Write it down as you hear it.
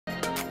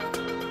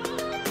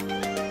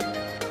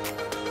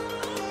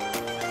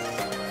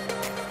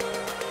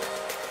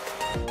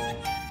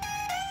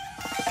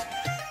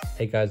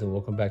Hey guys, and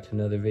welcome back to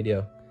another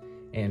video.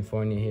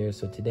 Infornia here.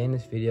 So today in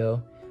this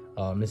video,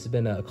 this has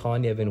been a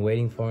colony I've been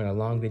waiting for, and a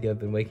long video I've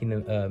been waiting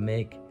to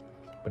make,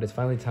 but it's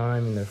finally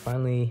time, and they're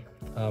finally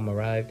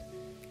arrived.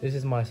 This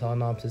is my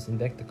Solenopsis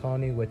invicta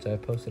colony, which I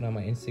posted on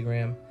my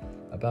Instagram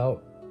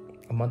about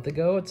a month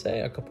ago, I'd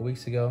say, a couple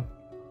weeks ago.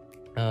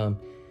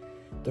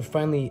 They're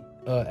finally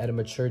at a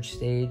matured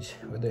stage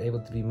where they're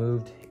able to be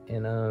moved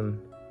and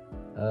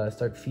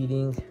start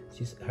feeding.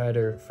 She's had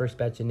her first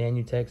batch of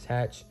nanutechs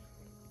hatch.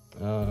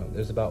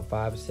 There's about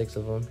 5 or 6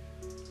 of them,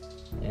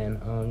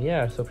 and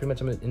yeah, so pretty much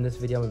in this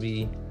video I'm gonna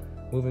be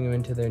moving them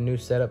into their new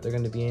setup they're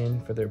going to be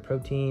in for their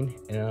protein,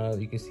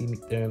 and you can see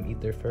them eat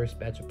their first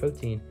batch of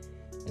protein,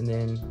 and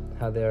then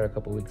how they are a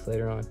couple weeks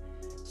later on.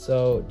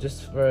 So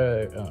just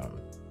for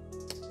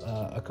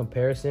a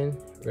comparison,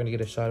 we're going to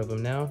get a shot of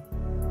them now.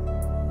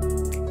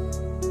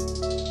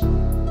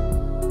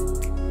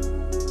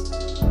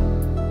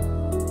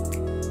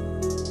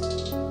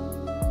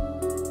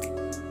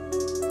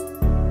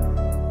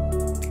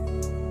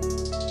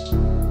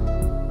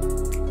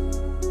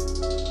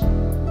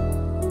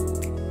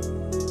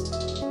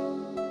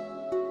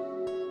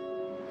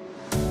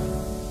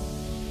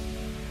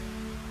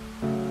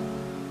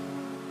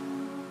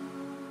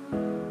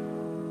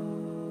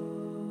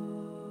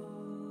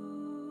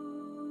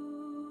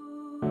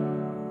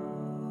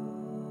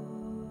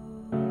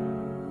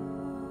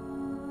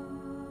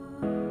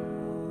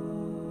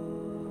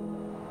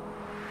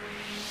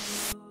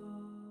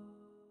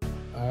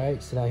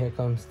 Alright, so now here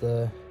comes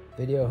the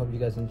video. I hope you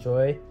guys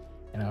enjoy,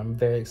 and I'm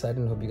very excited,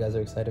 and hope you guys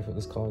are excited for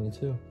this colony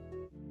too.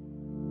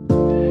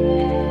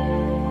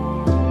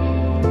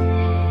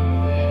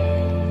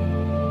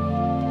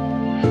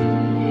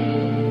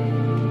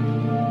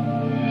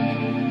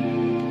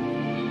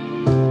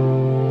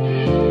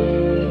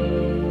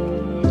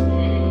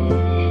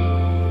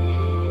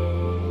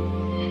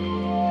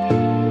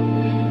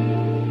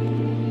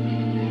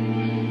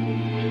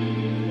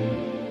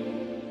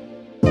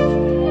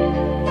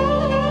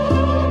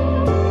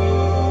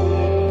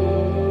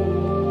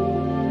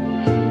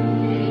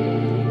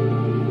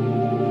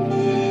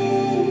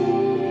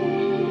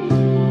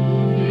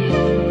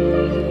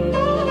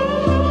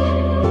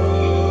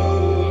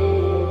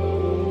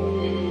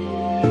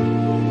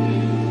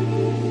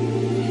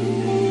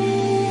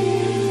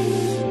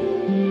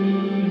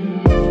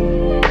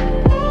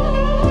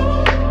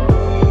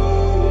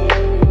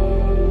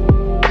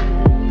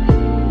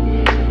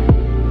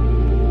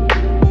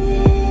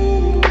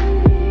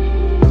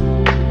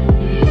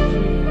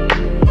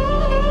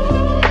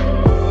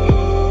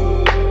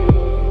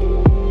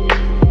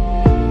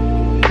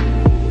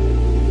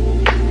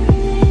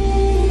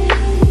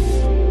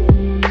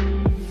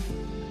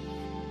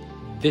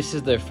 This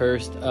is their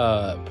first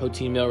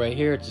protein meal right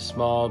here. It's a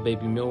small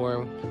baby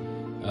mealworm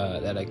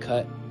that I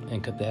cut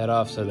the head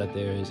off so that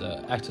there is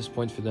access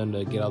points for them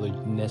to get all the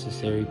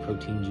necessary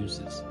protein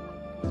juices.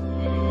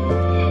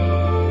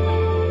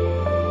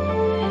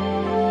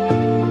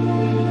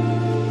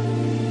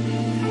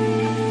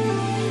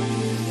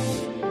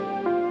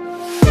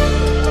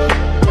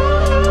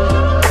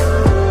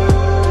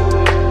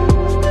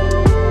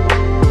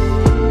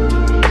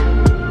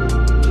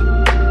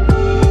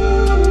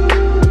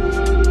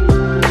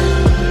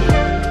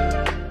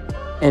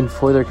 And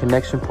for their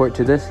connection port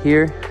to this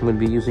here, I'm going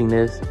to be using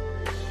this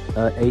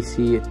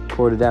AC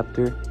port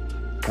adapter,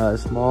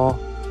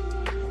 small.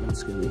 I'm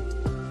just going to be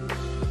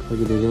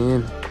plugging it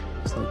in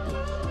just like this.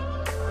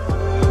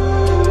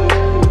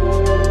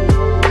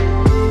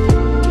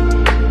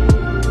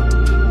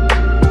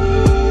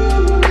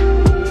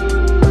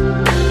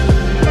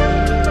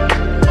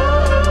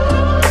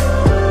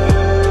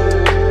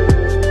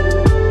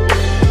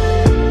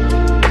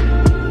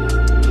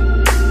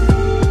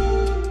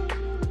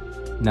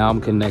 Now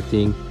I'm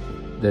connecting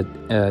the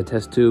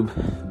test tube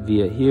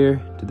via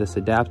here to this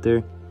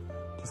adapter,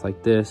 just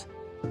like this,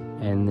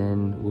 and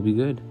then we'll be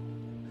good.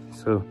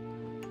 So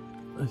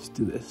let's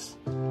do this.